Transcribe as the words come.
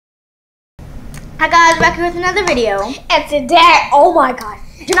Hi guys, back here with another video. And today, oh my god,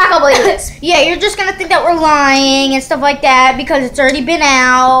 you're not gonna believe this. Yeah, you're just gonna think that we're lying and stuff like that because it's already been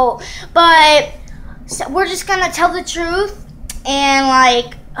out. But we're just gonna tell the truth and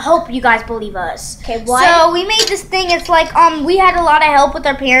like hope you guys believe us. Okay, what? So we made this thing. It's like we had a lot of help with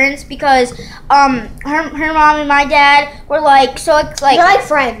our parents because her mom and my dad were like so like you're like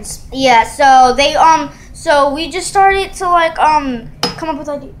friends. Yeah. So they so we just started to like come up with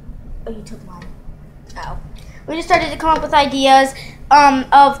ideas. Oh, you took mine. Oh. We just started to come up with ideas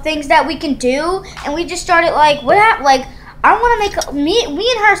of things that we can do, and we just started like I want to make me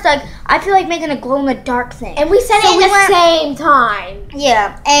and her like I feel like making a glow in the dark thing, and we said it at the same time.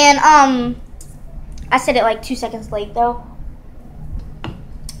 Yeah, and I said it like 2 seconds late though.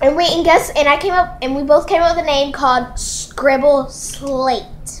 And we both came up with a name called Scribble Slate.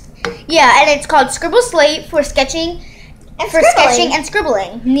 Yeah, and it's called Scribble Slate for sketching and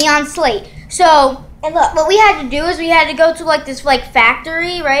scribbling. Neon slate. So. And look, what we had to do is we had to go to like this like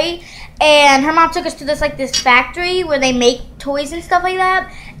factory, right? And her mom took us to this factory where they make toys and stuff like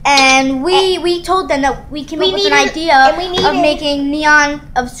that. And we told them that we came up with an idea of making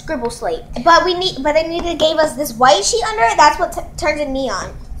neon of Scribble Slate. But they gave us this white sheet under it. That's what turns it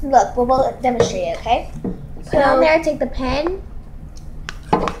neon. Look, we'll demonstrate it, okay? Put it on there. Take the pen.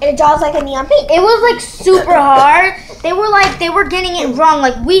 And it draws like a neon pink. It was like super hard. They were getting it wrong.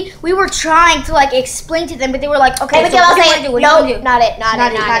 Like we were trying to like explain to them, but they were like, okay, what do you want to do? Not it.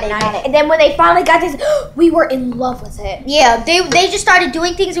 And then when they finally got this, we were in love with it. Yeah, they just started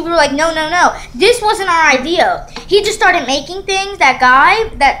doing things, and we were like, no. This wasn't our idea. He just started making things. That guy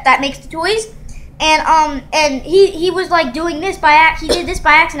that makes the toys, and he was like doing this he did this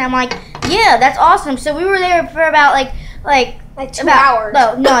by accident. I'm like, yeah, that's awesome. So we were there for about like 2 hours.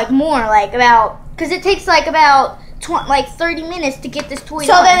 No, like more, like about, because it takes like about 30 minutes to get this toy.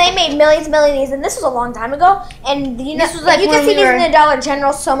 So then they made millions of these, and this was a long time ago. And you know, this was like you can see these in the Dollar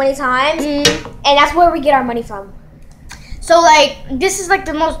General so many times, and that's where we get our money from. So like, this is like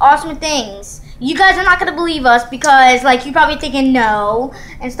the most awesome things. You guys are not gonna believe us because like you're probably thinking no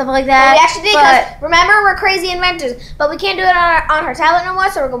and stuff like that. But we actually did, because remember, we're crazy inventors, but we can't do it on her tablet no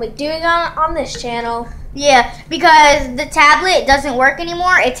more, so we're gonna be doing it on this channel. Yeah, because the tablet doesn't work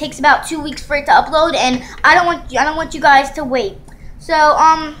anymore. It takes about 2 weeks for it to upload, and I don't want you guys to wait. So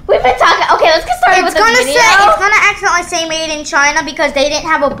we've been talking. Okay, let's get started with this video. It's gonna accidentally say made in China because they didn't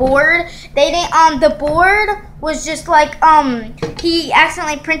have a board. They didn't. The board was just like he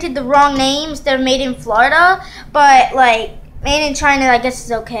accidentally printed the wrong name instead of made in Florida. But like made in China, I guess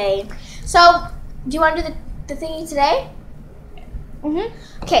is okay. So do you want to do the thingy today?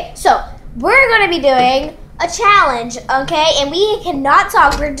 Okay, so we're going to be doing a challenge, okay? And we cannot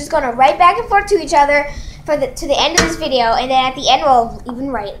talk. We're just going to write back and forth to each other to the end of this video. And then at the end, we'll even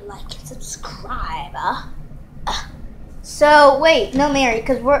write like and subscribe. So, wait, no, Mary,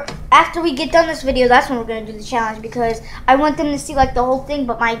 because after we get done this video, that's when we're going to do the challenge because I want them to see like the whole thing,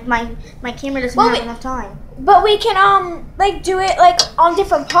 but my camera doesn't have enough time. But we can like do it like on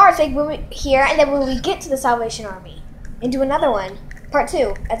different parts, like when we here, and then when we get to the Salvation Army and do another one. Part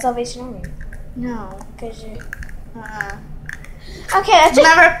 2 at Salvation Army. No, because you. Okay, let's just.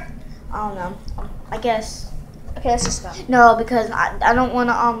 Remember? I don't know. I guess. Okay, let's just go. No, because I don't want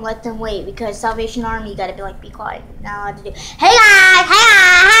to let them wait because Salvation Army, you gotta be quiet. Now I have to do. Hey guys, hey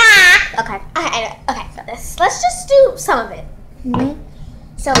guys. Okay. So let's just do some of it.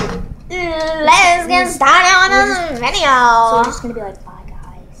 So let's get started on the video. So we're just gonna be like, bye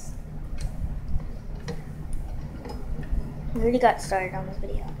guys. We already got started on this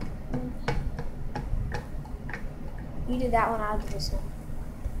video. You did that one, I'll do this one.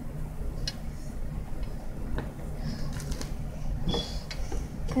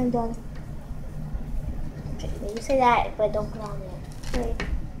 I'm done. Okay, you say that, but don't put on it. Right.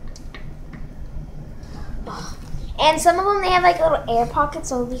 Oh. And some of them, they have like little air pockets,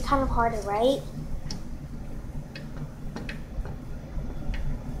 so it'll be kind of hard to write.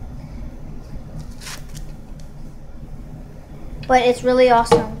 But it's really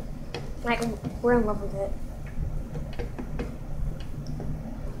awesome. Like, we're in love with it.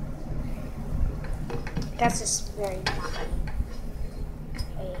 That's just very funny.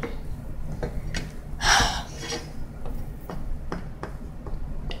 Okay.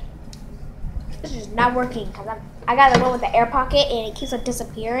 This is not working because I got the one with the air pocket and it keeps on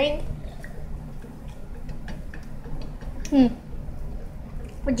disappearing.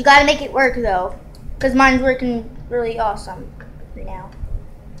 But you gotta make it work though, because mine's working really awesome right now.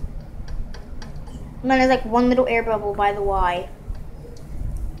 Mine is like one little air bubble by the Y.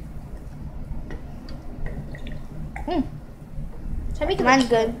 Mine's Mine's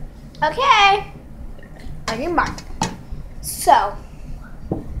good. Okay. on your mark. So,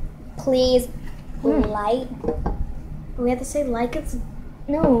 please like. We have to say like it's.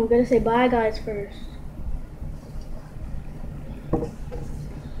 No, we gotta say bye, guys, first.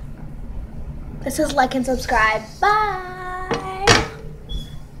 It says like and subscribe. Bye.